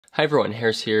Hi everyone,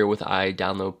 Harris here with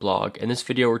iDownload Blog. In this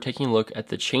video we're taking a look at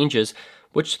the changes,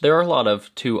 which there are a lot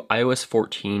of, to iOS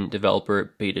 14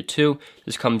 Developer Beta 2.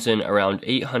 This comes in around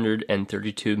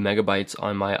 832 megabytes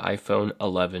on my iPhone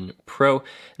 11 Pro,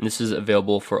 and this is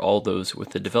available for all those with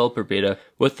the Developer Beta,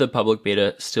 with the Public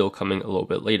Beta still coming a little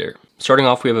bit later. Starting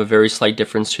off, we have a very slight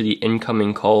difference to the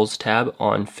Incoming Calls tab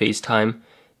on FaceTime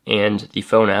and the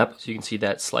phone app, so you can see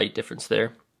that slight difference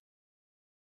there.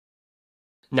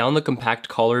 Now in the compact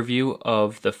caller view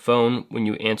of the phone, when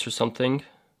you answer something,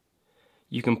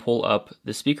 you can pull up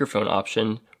the speakerphone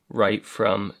option right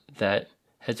from that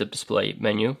heads-up display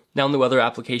menu. Now in the weather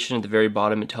application at the very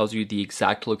bottom, it tells you the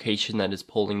exact location that is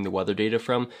pulling the weather data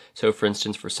from. So for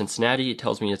instance, for Cincinnati, it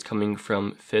tells me it's coming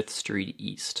from 5th Street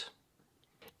East.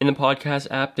 In the podcast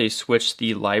app, they switched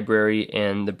the library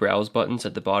and the browse buttons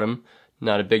at the bottom.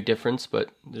 Not a big difference,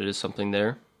 but there is something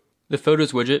there. The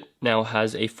Photos widget now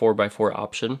has a 4x4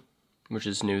 option, which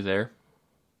is new there.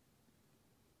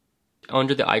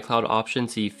 Under the iCloud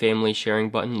options, the family sharing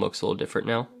button looks a little different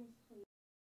now.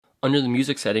 Under the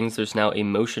music settings, there's now a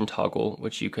motion toggle,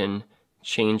 which you can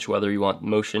change whether you want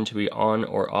motion to be on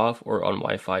or off or on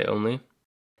Wi-Fi only.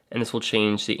 And this will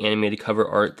change the animated cover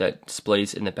art that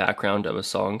displays in the background of a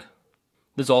song.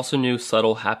 There's also new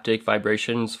subtle haptic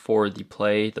vibrations for the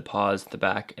play, the pause, the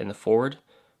back, and the forward,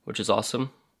 which is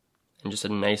awesome. And just a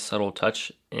nice subtle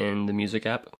touch in the music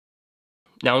app.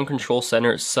 Now in Control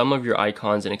Center, some of your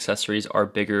icons and accessories are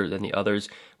bigger than the others,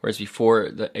 whereas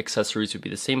before the accessories would be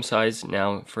the same size.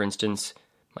 Now, for instance,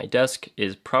 my desk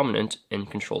is prominent in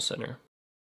Control Center.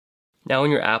 Now in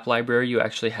your app library, you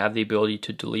actually have the ability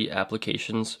to delete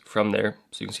applications from there.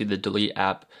 So you can see the delete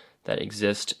app that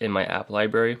exists in my app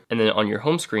library. And then on your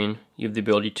home screen, you have the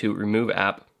ability to remove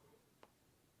app,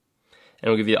 and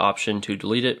it'll give you the option to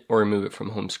delete it or remove it from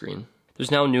home screen.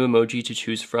 There's now a new emoji to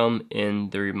choose from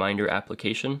in the Reminder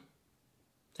application.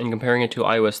 And comparing it to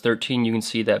iOS 13, you can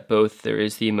see that both there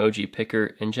is the emoji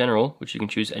picker in general, which you can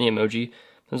choose any emoji.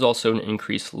 There's also an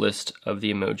increased list of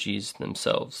the emojis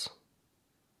themselves.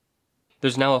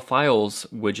 There's now a Files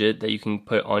widget that you can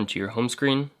put onto your home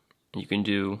screen, and you can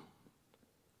do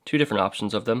two different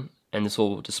options of them, and this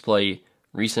will display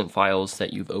recent files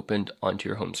that you've opened onto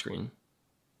your home screen.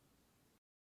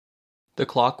 The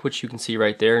clock, which you can see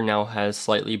right there, now has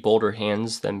slightly bolder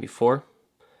hands than before.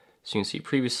 So you can see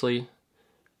previously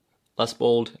less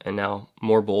bold and now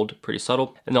more bold, pretty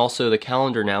subtle. And also the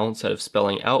calendar now, instead of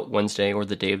spelling out Wednesday or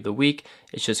the day of the week,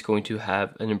 it's just going to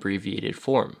have an abbreviated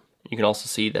form. You can also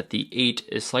see that the 8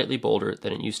 is slightly bolder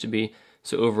than it used to be,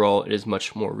 so overall it is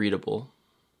much more readable.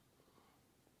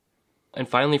 And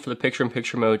finally, for the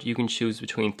picture-in-picture mode, you can choose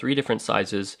between 3 different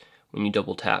sizes when you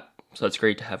double tap. So that's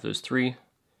great to have those 3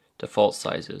 default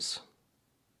sizes.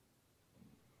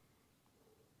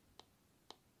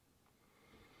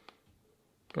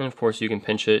 And of course you can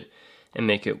pinch it and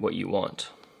make it what you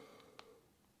want.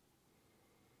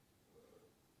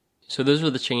 So those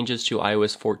are the changes to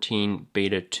iOS 14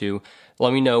 Beta 2.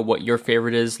 Let me know what your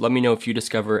favorite is. Let me know if you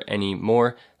discover any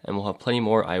more, and we'll have plenty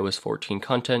more iOS 14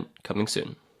 content coming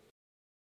soon.